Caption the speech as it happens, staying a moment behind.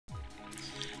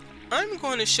I'm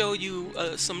going to show you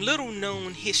some little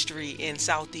known history in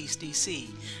Southeast DC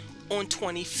on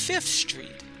 25th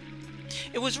Street.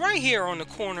 It was right here on the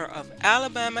corner of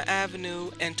Alabama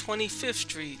Avenue and 25th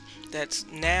Street that's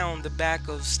now in the back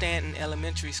of Stanton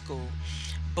Elementary School.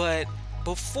 But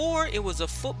before it was a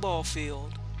football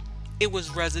field, it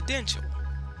was residential.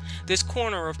 This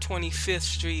corner of 25th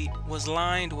Street was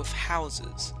lined with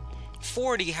houses,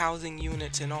 40 housing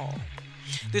units in all.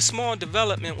 This small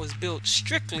development was built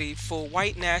strictly for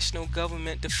white national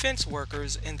government defense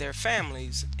workers and their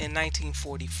families in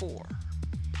 1944.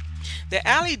 The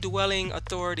Alley Dwelling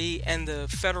Authority and the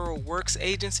Federal Works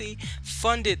Agency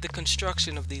funded the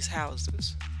construction of these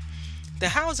houses. The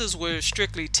houses were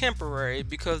strictly temporary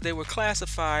because they were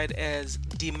classified as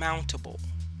demountable,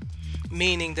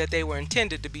 meaning that they were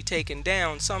intended to be taken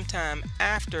down sometime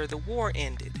after the war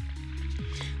ended.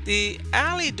 The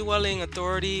Alley Dwelling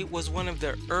Authority was one of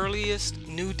the earliest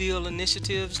New Deal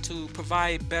initiatives to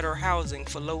provide better housing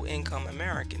for low-income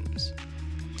Americans.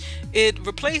 It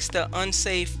replaced the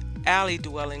unsafe alley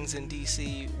dwellings in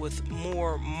DC with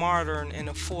more modern and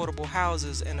affordable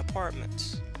houses and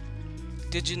apartments.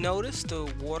 Did you notice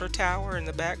the water tower in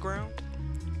the background?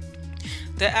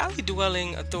 The Alley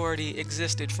Dwelling Authority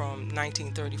existed from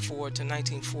 1934 to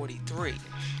 1943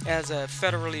 as a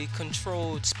federally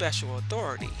controlled special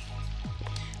authority.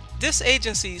 This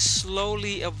agency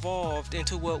slowly evolved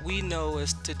into what we know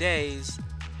as today's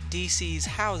DC's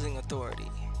Housing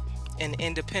Authority, an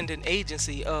independent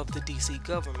agency of the DC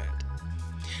government.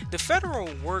 The Federal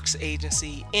Works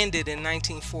Agency ended in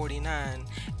 1949,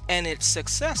 and its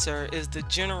successor is the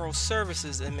General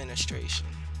Services Administration.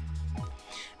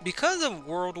 Because of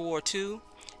World War II,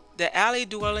 the Alley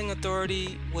Dwelling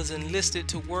Authority was enlisted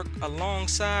to work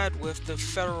alongside with the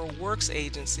Federal Works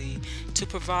Agency to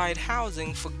provide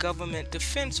housing for government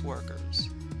defense workers.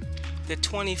 The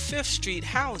 25th Street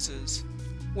houses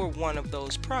were one of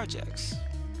those projects.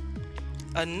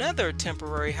 Another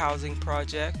temporary housing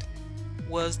project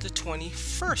was the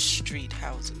 21st Street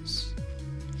houses.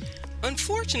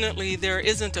 Unfortunately, there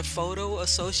isn't a photo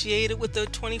associated with the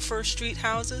 21st Street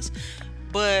houses,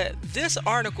 but this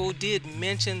article did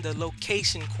mention the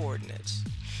location coordinates,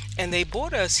 and they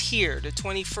brought us here to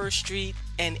 21st Street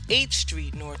and 8th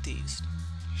Street Northeast.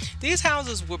 These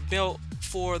houses were built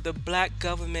for the Black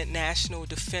government national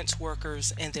defense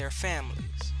workers and their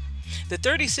families. The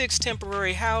 36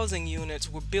 temporary housing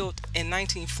units were built in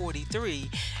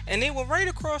 1943, and they were right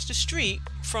across the street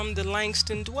from the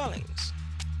Langston dwellings.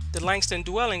 The Langston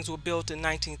dwellings were built in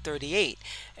 1938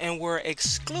 and were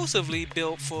exclusively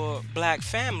built for black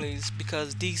families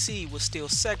because DC was still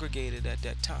segregated at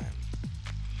that time.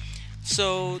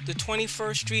 So the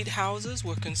 21st Street houses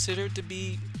were considered to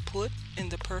be put in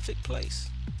the perfect place.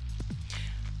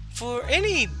 For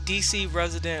any DC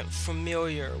resident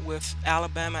familiar with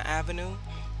Alabama Avenue,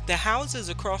 the houses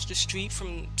across the street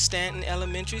from Stanton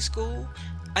Elementary School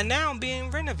are now being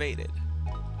renovated.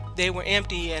 They were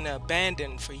empty and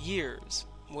abandoned for years.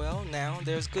 Well, now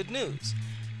there's good news.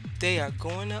 They are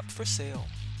going up for sale.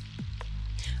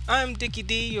 I'm Dickie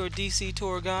D, your DC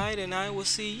tour guide, and I will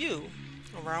see you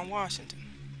around Washington.